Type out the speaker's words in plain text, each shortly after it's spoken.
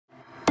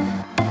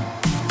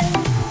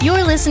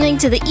You're listening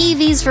to the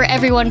EVs for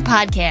Everyone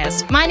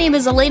podcast. My name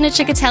is Elena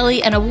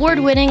Ciccatelli, an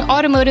award-winning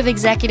automotive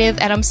executive,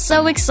 and I'm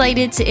so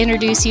excited to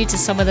introduce you to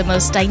some of the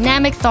most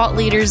dynamic thought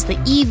leaders the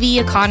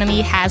EV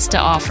economy has to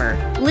offer.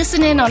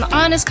 Listen in on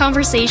honest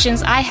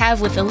conversations I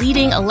have with the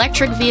leading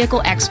electric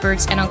vehicle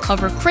experts and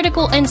uncover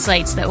critical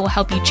insights that will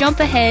help you jump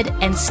ahead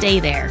and stay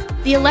there.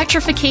 The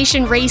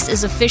electrification race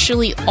is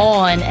officially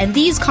on, and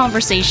these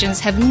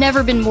conversations have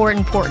never been more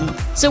important.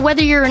 So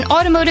whether you're an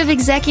automotive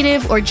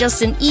executive or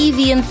just an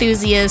EV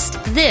enthusiast,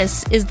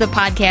 this is the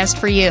podcast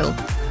for you.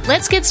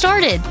 Let's get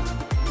started.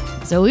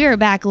 So we are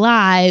back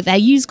live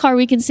at Used Car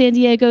Week in San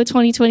Diego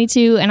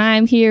 2022, and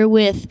I'm here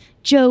with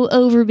Joe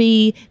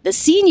Overby, the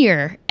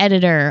senior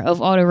editor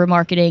of Auto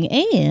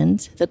Remarketing and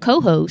the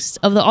co-host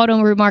of the Auto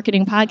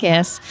Remarketing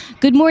podcast.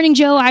 Good morning,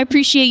 Joe. I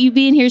appreciate you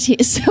being here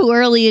so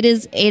early. It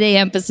is 8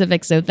 a.m.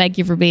 Pacific, so thank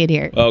you for being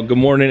here. Well, good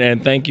morning,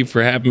 and thank you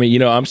for having me. You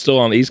know, I'm still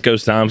on the East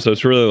Coast time, so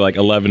it's really like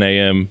 11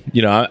 a.m.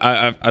 You know,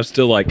 I'm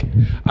still like,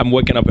 I'm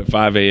waking up at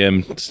 5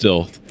 a.m.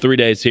 still. 3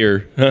 days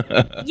here.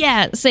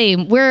 Yeah,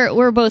 same.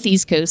 We're both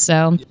East Coast,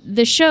 so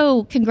the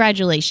show,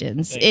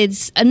 congratulations.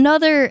 It's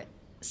another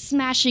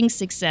smashing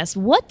success.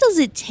 What does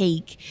it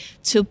take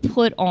to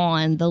put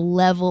on the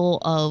level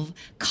of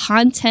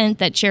content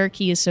that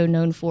Cherokee is so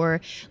known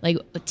for? Like,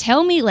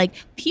 tell me, like,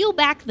 peel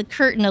back the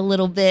curtain a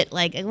little bit.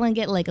 Like, I want to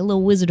get like a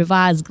little Wizard of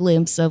Oz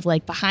glimpse of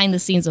like behind the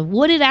scenes of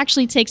what it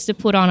actually takes to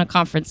put on a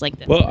conference like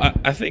this. Well,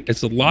 I think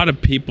it's a lot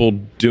of people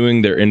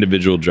doing their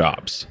individual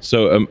jobs.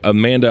 So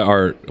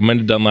Amanda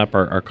Dunlap,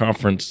 our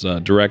conference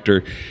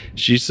director,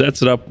 she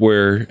sets it up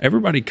where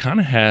everybody kind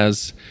of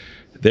has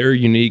their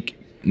unique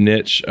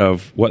niche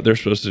of what they're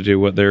supposed to do,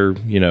 what they're,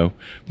 you know,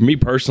 me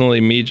personally,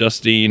 me,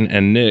 Justine,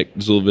 and Nick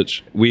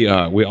Zulovich, we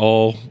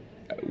all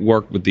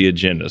work with the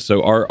agenda.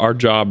 So our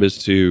job is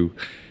to,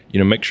 you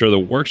know, make sure the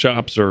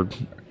workshops are,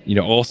 you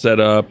know, all set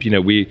up. You know,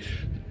 we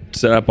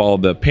set up all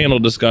the panel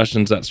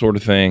discussions, that sort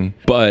of thing.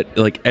 But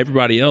like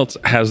everybody else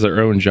has their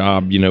own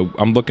job. You know,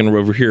 I'm looking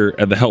over here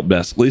at the help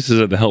desk.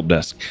 Lisa's at the help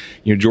desk.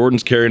 You know,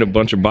 Jordan's carrying a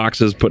bunch of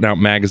boxes, putting out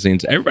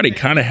magazines. Everybody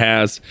kind of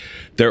has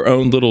their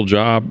own little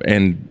job,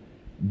 and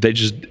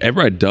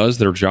everybody does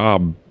their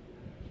job.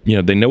 You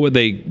know, they know what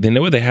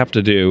they have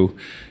to do.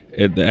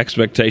 The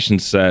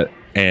expectations set,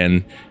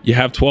 and you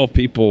have 12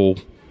 people,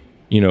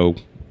 you know,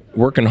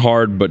 working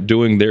hard but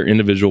doing their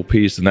individual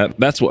piece, and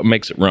that's what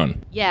makes it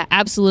run. Yeah,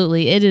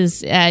 absolutely. It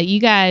is. You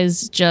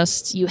guys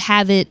you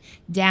have it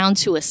down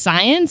to a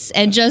science,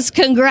 and just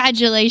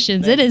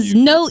congratulations. It is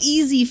no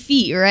easy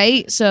feat,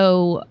 right?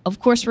 So, of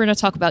course, we're going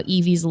to talk about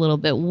EVs a little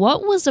bit.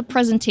 What was a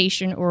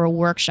presentation or a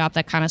workshop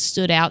that kind of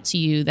stood out to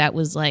you that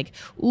was like,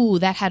 ooh,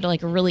 that had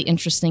like a really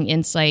interesting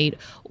insight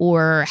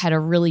or had a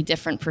really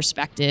different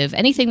perspective?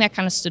 Anything that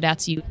kind of stood out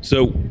to you?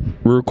 So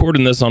we're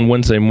recording this on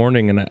Wednesday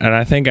morning, and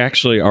I think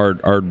actually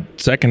our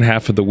second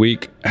half of the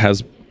week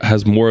has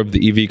more of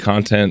the EV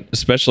content.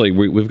 Especially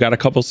we've got a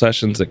couple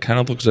sessions that kind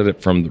of looks at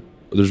it from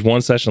there's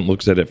one session that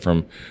looks at it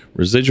from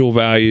residual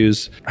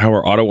values, how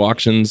are auto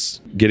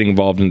auctions getting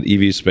involved in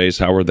the EV space,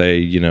 how are they,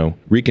 you know,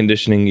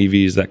 reconditioning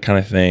EVs, that kind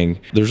of thing.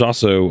 There's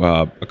also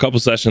a couple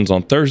sessions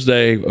on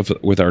Thursday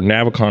with our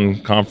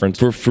Navicon conference.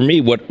 For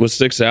me, what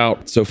sticks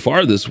out so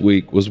far this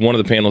week was one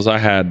of the panels I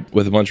had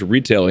with a bunch of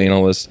retail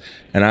analysts,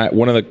 and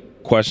one of the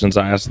questions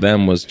I asked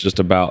them was just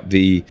about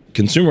the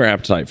consumer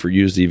appetite for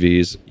used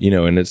EVs, you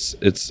know, and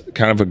it's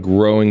kind of a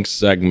growing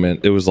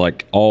segment. It was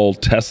like all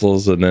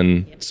Teslas and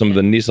then some of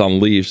the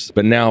Nissan Leafs,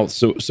 but now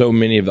so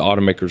many of the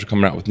automakers are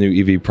coming out with new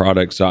EV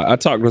products. So I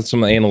talked with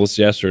some of the analysts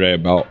yesterday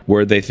about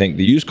where they think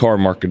the used car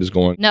market is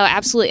going. No,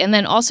 absolutely. And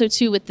then also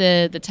too with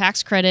the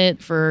tax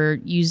credit for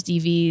used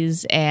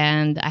EVs,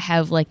 and I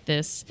have like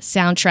this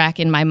soundtrack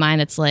in my mind.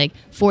 It's like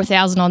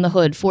 4,000 on the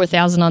hood,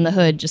 4,000 on the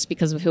hood, just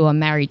because of who I'm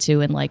married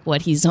to and like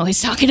what he's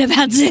always talking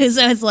about too.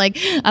 So it's like,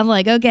 I'm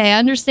like, okay, I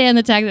understand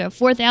the tax,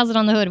 4,000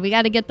 on the hood. We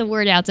got to get the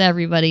word out to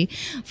everybody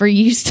for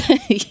used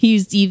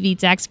EV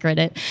tax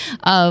credit.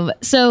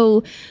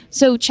 So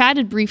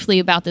chatted briefly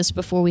about this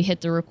before we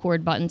hit the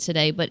record button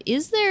today, but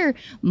is there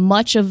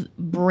much of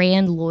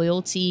brand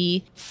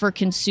loyalty for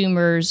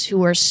consumers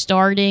who are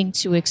starting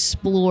to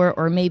explore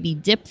or maybe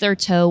dip their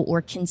toe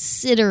or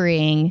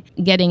considering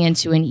getting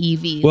into an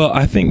EV? Well,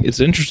 I think it's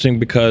interesting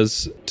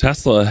because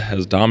Tesla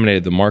has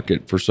dominated the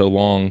market for so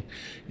long.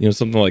 You know,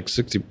 something like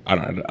 60, I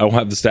don't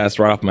have the stats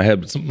right off my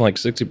head, but something like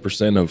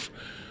 60% of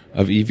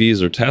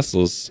EVs are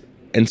Teslas.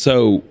 And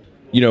so,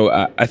 you know,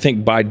 I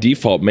think by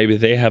default, maybe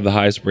they have the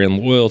highest brand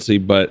loyalty,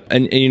 but,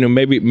 and you know,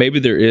 maybe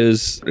there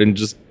is, and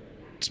just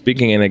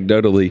speaking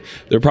anecdotally,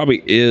 there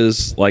probably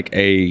is like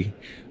a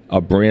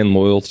brand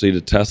loyalty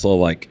to Tesla,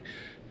 like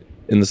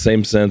in the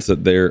same sense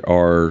that there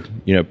are,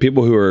 you know,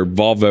 people who are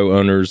Volvo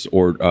owners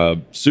or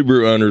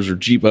Subaru owners or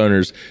Jeep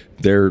owners,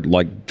 they're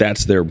like,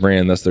 that's their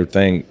brand, that's their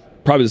thing.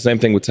 Probably the same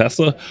thing with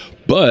Tesla,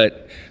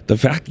 but the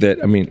fact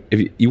that, I mean,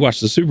 if you watch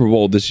the Super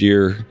Bowl this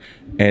year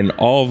and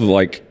all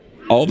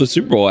the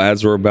Super Bowl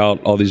ads were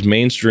about all these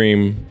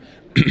mainstream,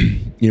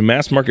 you know,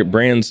 mass market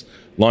brands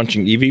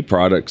launching EV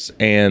products.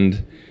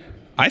 And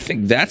I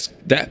think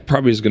that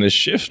probably is going to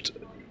shift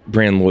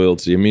brand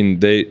loyalty. I mean,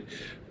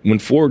 when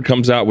Ford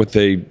comes out with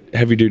a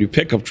heavy duty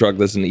pickup truck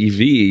that's an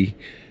EV,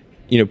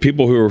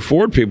 people who are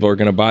Ford people are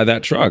going to buy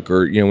that truck.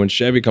 Or, when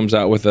Chevy comes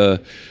out with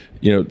a,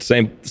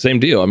 same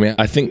deal. I mean,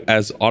 I think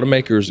as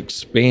automakers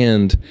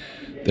expand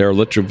their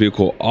electric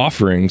vehicle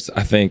offerings,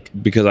 I think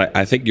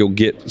you'll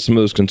get some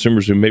of those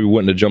consumers who maybe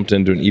wouldn't have jumped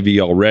into an EV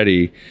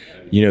already.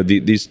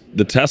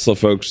 The Tesla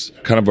folks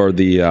kind of are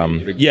the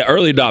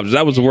early adopters.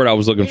 That was the word I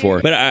was looking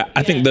for. But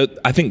I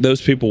think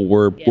those people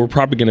were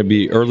probably going to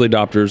be early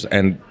adopters,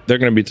 and they're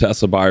going to be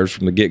Tesla buyers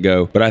from the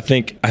get-go. But I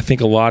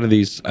think a lot of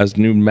these, as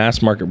new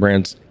mass market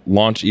brands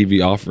launch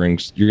EV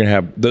offerings, you're going to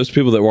have those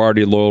people that were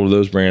already loyal to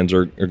those brands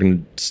are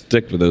going to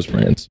stick with those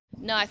brands.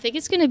 No, I think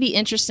it's going to be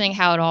interesting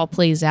how it all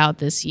plays out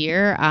this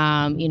year,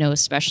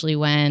 especially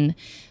when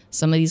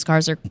some of these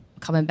cars are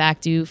coming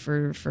back due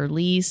for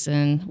lease,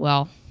 and,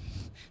 well,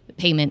 the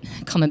payment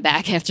coming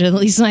back after the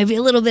lease might be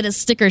a little bit of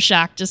sticker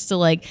shock just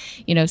to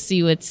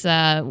see what's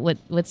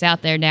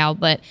out there now.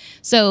 But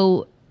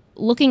so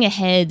looking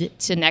ahead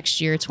to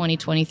next year,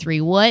 2023,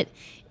 what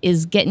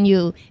is getting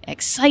you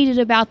excited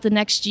about the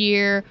next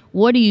year?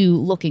 What are you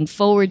looking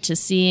forward to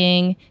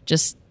seeing?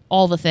 Just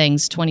all the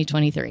things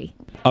 2023.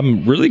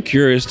 I'm really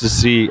curious to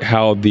see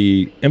how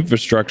the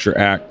Infrastructure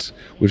Act,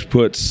 which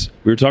we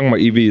were talking about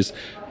EVs,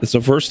 it's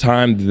the first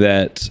time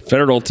that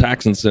federal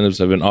tax incentives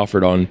have been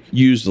offered on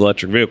used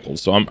electric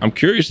vehicles. So I'm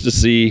curious to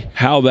see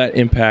how that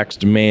impacts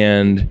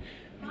demand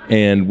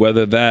and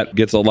whether that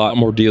gets a lot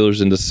more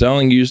dealers into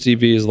selling used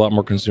EVs, a lot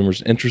more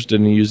consumers interested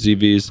in used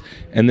EVs,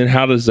 and then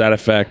how does that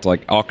affect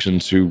like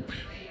auctions who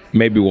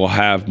maybe will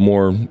have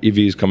more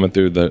EVs coming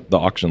through the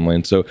auction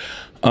lane. So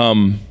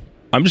I'm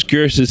just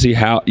curious to see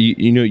how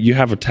you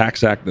have a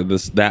tax act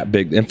that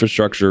big,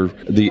 infrastructure,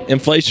 the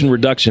Inflation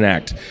Reduction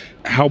Act,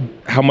 how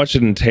much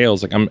it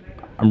entails. Like I'm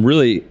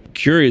really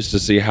curious to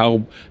see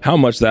how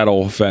much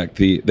that'll affect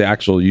the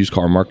actual used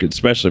car market,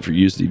 especially for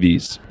used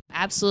EVs.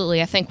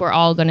 Absolutely. I think we're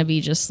all going to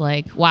be just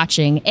like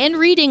watching and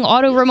reading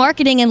Auto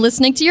Remarketing and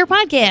listening to your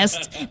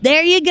podcast.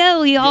 There you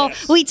go.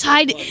 We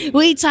tied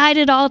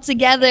it all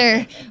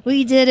together.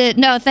 We did it.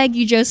 No, thank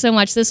you, Joe, so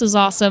much. This was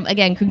awesome.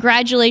 Again,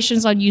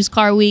 congratulations on Used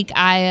Car Week.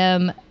 I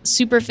am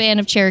super fan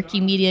of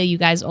Cherokee Media. You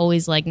guys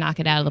always knock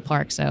it out of the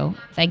park. So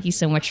thank you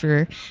so much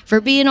for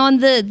being on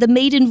the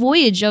maiden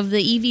voyage of the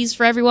EVs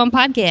for Everyone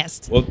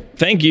podcast. Well,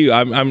 thank you.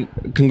 I'm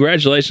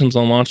congratulations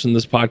on launching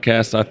this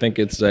podcast. I think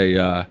it's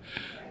a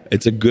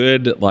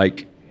good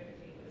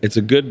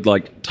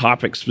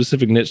topic,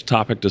 specific niche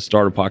topic to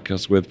start a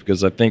podcast with,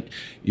 because I think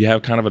you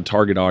have kind of a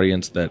target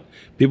audience that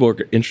people are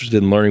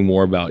interested in learning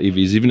more about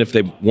EVs, even if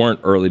they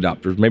weren't early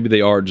adopters. Maybe they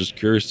are just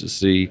curious to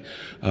see,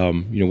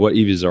 what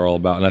EVs are all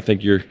about. And I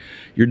think you're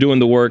doing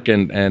the work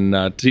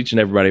and teaching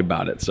everybody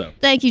about it. So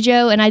thank you,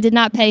 Joe. And I did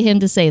not pay him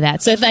to say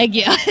that. So thank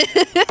you.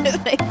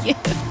 Thank you.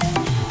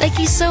 Thank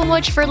you so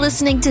much for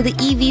listening to the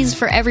EVs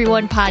for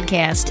Everyone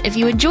podcast. If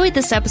you enjoyed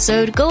this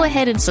episode, go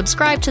ahead and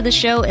subscribe to the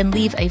show and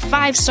leave a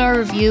 5-star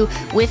review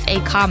with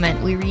a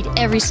comment. We read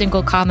every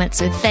single comment,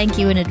 so thank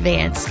you in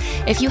advance.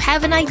 If you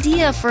have an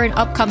idea for an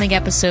upcoming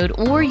episode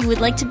or you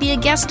would like to be a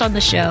guest on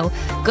the show,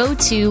 go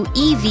to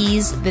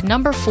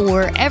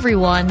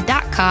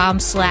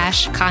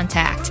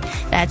evs4everyone.com/contact.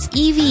 That's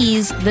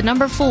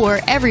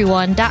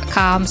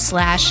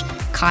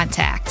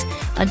evs4everyone.com/contact.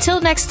 Until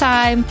next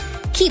time,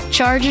 keep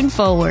charging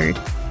forward.